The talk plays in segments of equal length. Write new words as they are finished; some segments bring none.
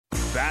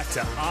back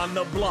to On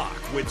the Block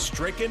with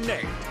Strick and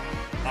Nate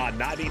on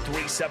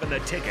 93.7 The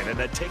Ticket and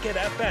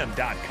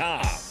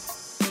theticketfm.com.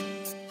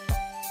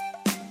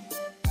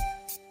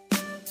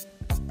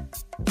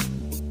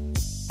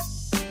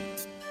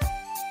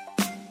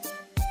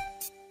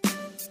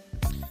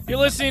 You're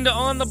listening to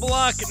On the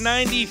Block,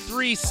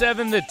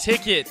 93.7 The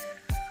Ticket.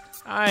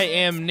 I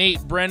am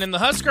Nate Brennan. The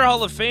Husker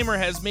Hall of Famer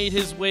has made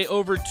his way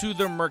over to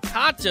the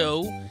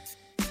Mercato.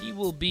 He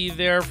will be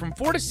there from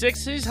 4 to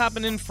 6. He's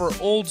hopping in for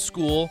old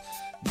school.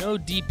 No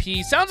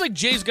DP. Sounds like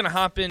Jay's going to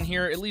hop in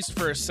here at least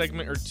for a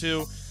segment or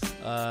two.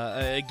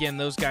 Again,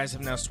 those guys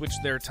have now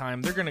switched their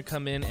time. They're going to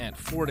come in at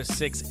 4 to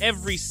 6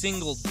 every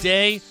single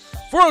day.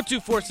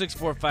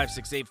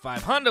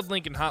 402-464-5685. Honda of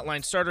Lincoln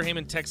Hotline. Starter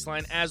Heyman text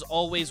line. As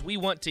always, we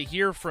want to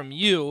hear from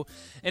you.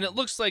 And it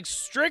looks like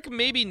Strick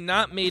maybe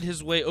not made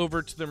his way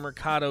over to the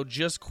Mercato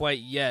just quite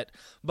yet.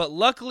 But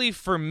luckily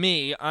for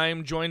me,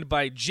 I'm joined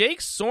by Jake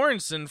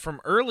Sorensen from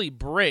Early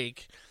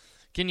Break.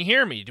 Can you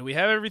hear me? Do we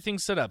have everything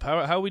set up? How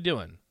are we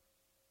doing?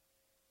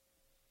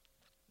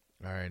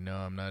 All right, no,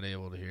 I'm not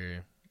able to hear you.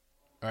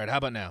 All right, how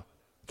about now?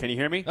 Can you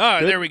hear me? All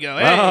right, there we go.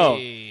 Hey. Oh,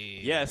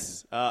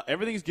 yes.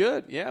 Everything's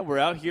good. Yeah, we're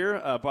out here.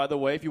 By the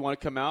way, if you want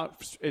to come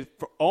out,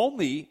 for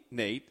only,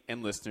 Nate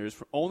and listeners,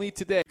 for only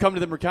today, come to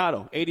the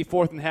Mercato,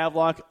 84th and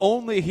Havelock.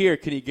 Only here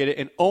can you get it,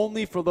 and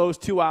only for those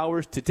 2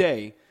 hours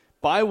today.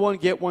 Buy one,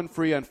 get one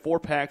free on 4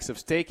 packs of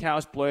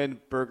Steakhouse Blend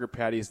burger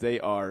patties. They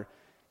are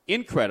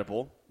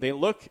incredible. They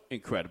look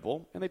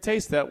incredible, and they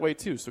taste that way,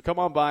 too. So come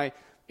on by.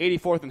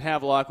 84th and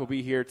Havelock will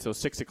be here till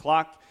 6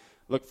 o'clock.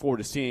 Look forward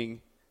to seeing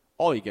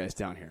all you guys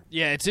down here.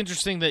 Yeah, it's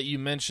interesting that you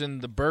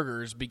mentioned the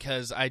burgers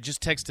because I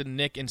just texted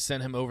Nick and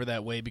sent him over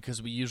that way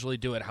because we usually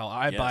do it how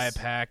I buy a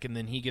pack and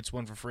then he gets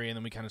one for free and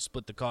then we kind of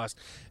split the cost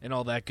and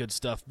all that good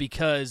stuff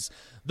because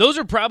those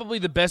are probably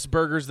the best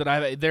burgers that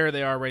I've – there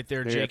they are right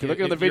there, Jake.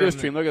 Look at the video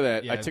stream. Look at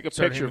that. Yeah, I took a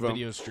picture of them.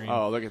 Video stream.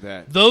 Oh, look at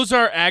that. Those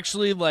are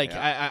actually like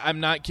I'm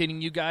not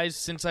kidding you guys.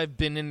 Since I've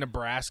been in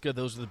Nebraska,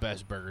 those are the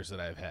best burgers that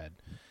I've had.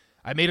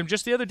 I made them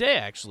just the other day,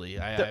 actually.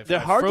 They're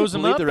hard to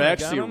believe they're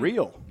actually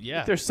real.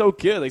 Yeah. They're so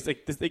good.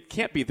 They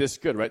can't be this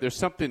good, right? There's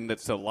something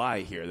that's a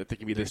lie here that they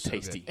can be this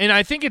tasty. Good. And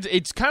I think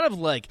it's kind of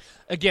like,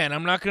 again,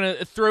 I'm not going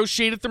to throw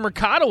shade at the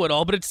Mercato at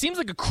all, but it seems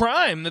like a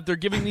crime that they're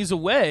giving these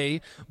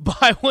away,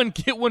 buy one,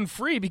 get one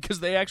free,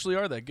 because they actually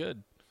are that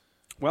good.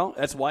 Well,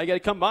 that's why you got to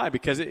come by,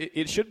 because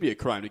it should be a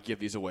crime to give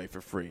these away for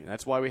free.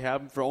 That's why we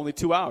have them for only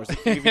 2 hours.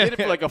 If you did it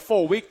for like a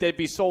full week, they'd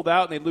be sold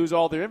out and they'd lose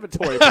all their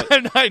inventory.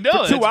 But I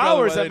know. For 2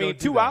 hours, I mean,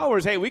 2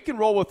 hours. Hey, we can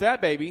roll with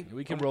that, baby.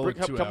 We can roll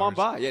with 2 hours. Come on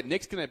by. Yeah,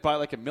 Nick's going to buy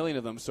like 1 million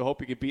of them, so hope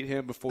you can beat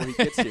him before he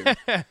gets here.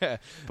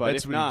 But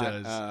if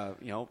not,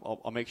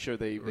 I'll make sure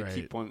they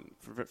keep one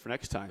for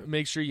next time.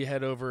 Make sure you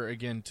head over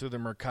again to the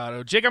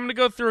Mercato. Jake, I'm going to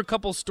go through a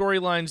couple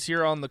storylines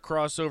here on the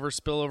crossover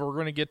spillover. We're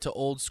going to get to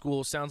old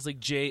school. Sounds like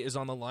Jay is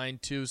on the line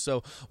too,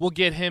 so we'll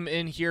get him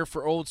in here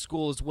for old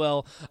school as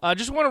well.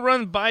 Just want to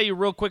run by you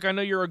real quick. I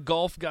know you're a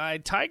golf guy.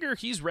 Tiger,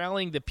 he's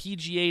rallying the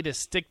PGA to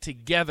stick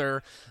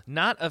together.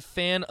 Not a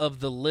fan of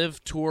the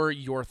LIV Tour.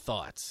 Your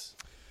thoughts?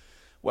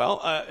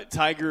 Well,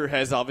 Tiger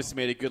has obviously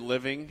made a good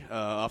living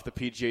off the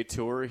PGA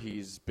Tour.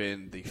 He's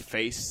been the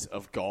face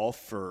of golf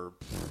for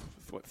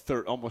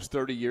almost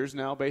 30 years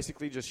now,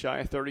 basically, just shy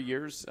of 30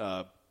 years.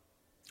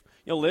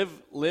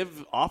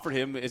 LIV offered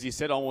him, as he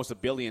said, almost $1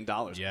 billion.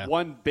 Yeah.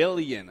 $1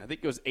 billion. I think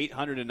it was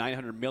 $800 to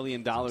 $900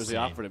 million they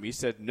offered him. He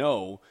said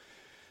no.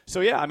 So,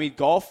 yeah, I mean,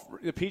 golf,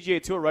 the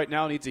PGA Tour right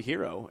now needs a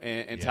hero,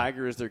 and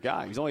Tiger is their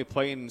guy. He's only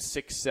playing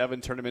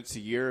 6-7 tournaments a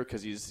year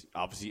because he's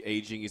obviously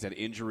aging. He's had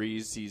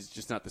injuries. He's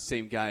just not the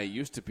same guy he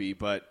used to be.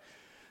 But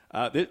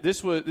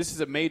this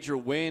is a major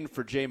win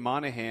for Jay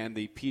Monahan,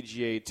 the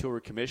PGA Tour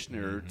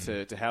commissioner,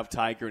 to have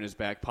Tiger in his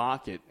back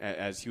pocket,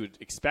 as he would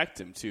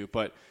expect him to.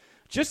 But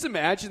just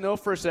imagine, though,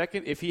 for a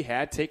second, if he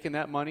had taken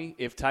that money,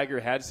 if Tiger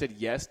had said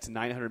yes to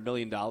 $900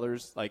 million,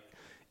 like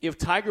if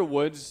Tiger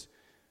Woods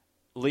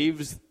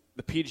leaves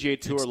the PGA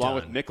Tour along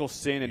with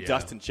Mickelson and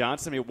Dustin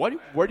Johnson, I mean,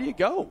 where do you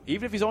go?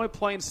 Even if he's only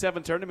playing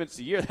 7 tournaments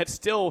a year, that's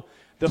still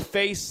the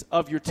face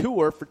of your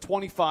tour for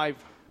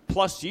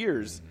 25-plus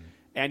years,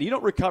 and you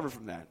don't recover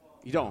from that.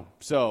 You don't.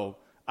 So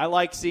I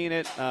like seeing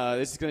it.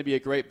 This is going to be a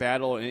great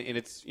battle, and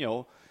it's,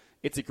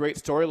 it's a great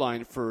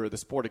storyline for the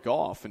sport of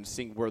golf and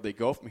seeing where they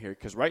go from here,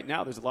 because right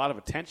now there's a lot of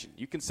attention.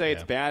 You can say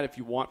it's bad if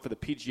you want for the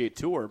PGA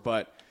Tour,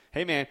 but,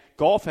 hey, man,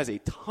 golf has a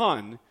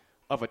ton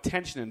of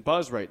attention and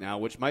buzz right now,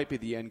 which might be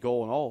the end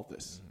goal in all of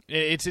this.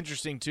 It's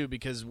interesting, too,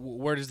 because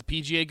where does the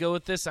PGA go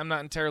with this? I'm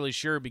not entirely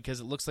sure because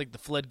it looks like the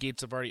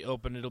floodgates have already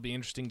opened. It'll be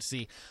interesting to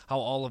see how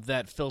all of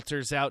that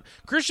filters out.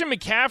 Christian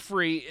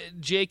McCaffrey,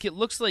 Jake, it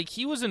looks like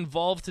he was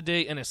involved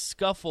today in a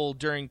scuffle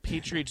during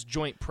Patriots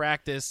joint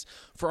practice.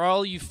 For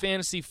all you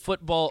fantasy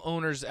football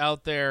owners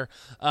out there,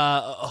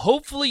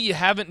 hopefully you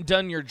haven't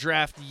done your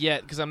draft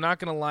yet, because I'm not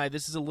going to lie,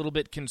 this is a little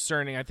bit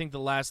concerning. I think the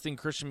last thing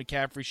Christian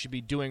McCaffrey should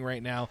be doing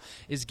right now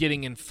is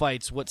getting in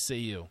fights. What say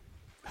you?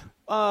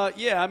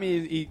 Yeah, I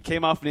mean, he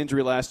came off an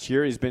injury last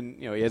year. He's been,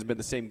 he hasn't been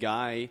the same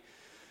guy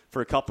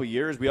for a couple of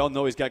years. We all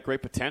know he's got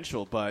great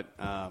potential, but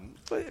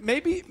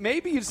maybe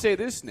you'd say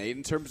this, Nate,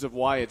 in terms of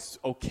why it's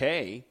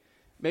okay.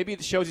 Maybe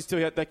it shows he still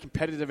got that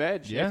competitive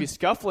edge. Yeah. If he's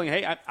scuffling,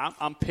 hey,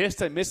 I'm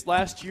pissed I missed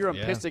last year. I'm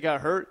pissed I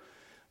got hurt.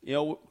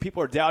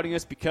 People are doubting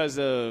us because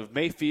of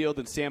Mayfield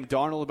and Sam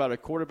Darnold about our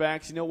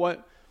quarterbacks. You know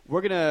what?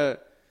 We're going to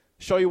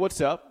show you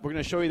what's up. We're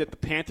going to show you that the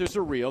Panthers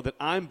are real, that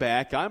I'm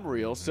back, I'm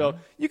real. So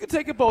you can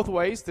take it both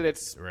ways, that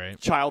it's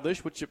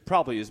childish, which it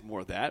probably is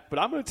more of that. But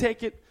I'm going to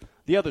take it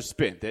the other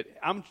spin, that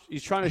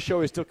he's trying to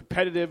show he's still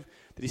competitive,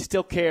 that he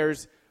still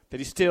cares, that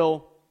he's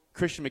still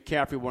Christian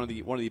McCaffrey, one of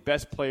the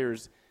best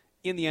players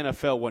in the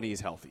NFL when he's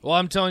healthy. Well,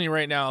 I'm telling you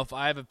right now, if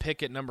I have a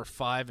pick at number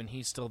 5 and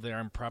he's still there,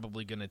 I'm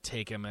probably going to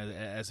take him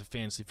as a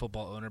fantasy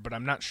football owner, but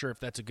I'm not sure if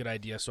that's a good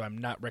idea, so I'm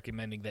not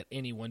recommending that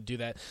anyone do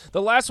that.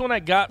 The last one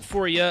I got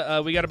for you,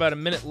 we got about a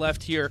minute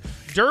left here.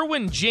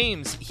 Derwin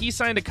James, he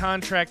signed a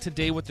contract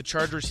today with the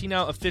Chargers. He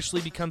now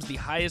officially becomes the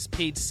highest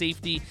paid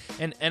safety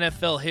in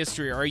NFL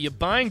history. Are you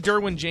buying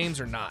Derwin James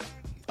or not?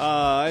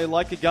 I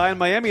like a guy in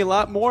Miami a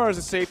lot more as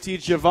a safety,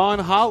 Javon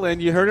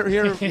Holland. You heard it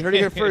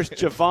here first.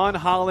 Javon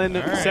Holland,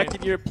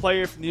 second-year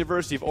player from the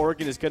University of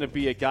Oregon, is going to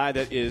be a guy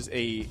that is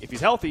if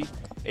he's healthy,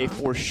 a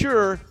for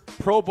sure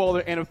Pro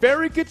Bowler and a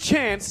very good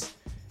chance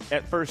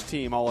at first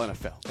team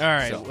All-NFL. All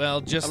right, so, well,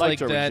 just like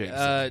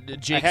that,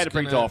 Jake's I had to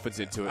bring Dolphins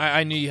into it.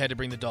 I knew you had to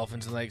bring the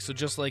Dolphins in, so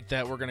just like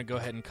that, we're going to go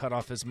ahead and cut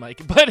off his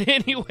mic. But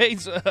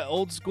anyways,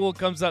 Old School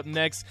comes up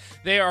next.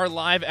 They are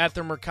live at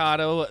the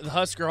Mercato. The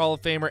Husker Hall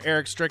of Famer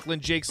Eric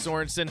Strickland, Jake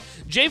Sorensen,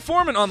 Jay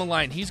Foreman on the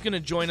line. He's going to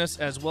join us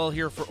as well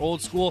here for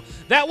Old School.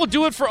 That will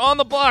do it for On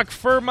the Block.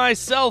 For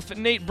myself,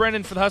 Nate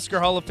Brennan, for the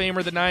Husker Hall of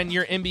Famer, the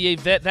 9-year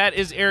NBA vet, that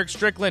is Eric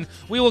Strickland.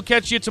 We will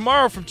catch you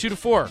tomorrow from 2 to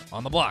 4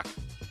 on the Block.